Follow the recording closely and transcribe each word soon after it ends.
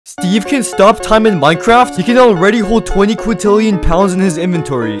Steve can stop time in Minecraft, he can already hold 20 quintillion pounds in his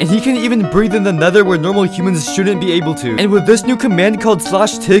inventory. And he can even breathe in the nether where normal humans shouldn't be able to. And with this new command called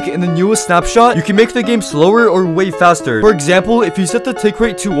 /tick in the newest snapshot, you can make the game slower or way faster. For example, if you set the tick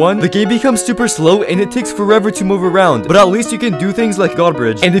rate to 1, the game becomes super slow and it takes forever to move around. But at least you can do things like God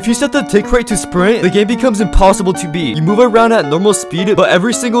Bridge. And if you set the tick rate to sprint, the game becomes impossible to beat. You move around at normal speed, but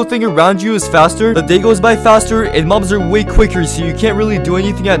every single thing around you is faster, the day goes by faster, and mobs are way quicker, so you can't really do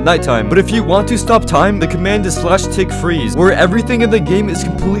anything at nighttime. But if you want to stop time, the command is /tick freeze, where everything in the game is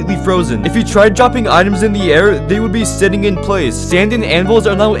completely frozen. If you tried dropping items in the air, they would be sitting in place. Sand and anvils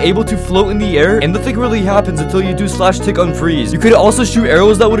are now able to float in the air, and nothing really happens until you do /tick unfreeze. You could also shoot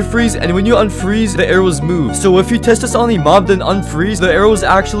arrows that would freeze, and when you unfreeze, the arrows move. So if you test this on a mob, then unfreeze, the arrows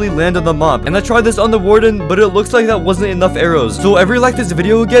actually land on the mob. And I tried this on the warden, but it looks like that wasn't enough arrows. So every like this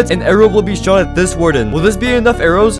video gets, an arrow will be shot at this warden. Will this be enough arrows?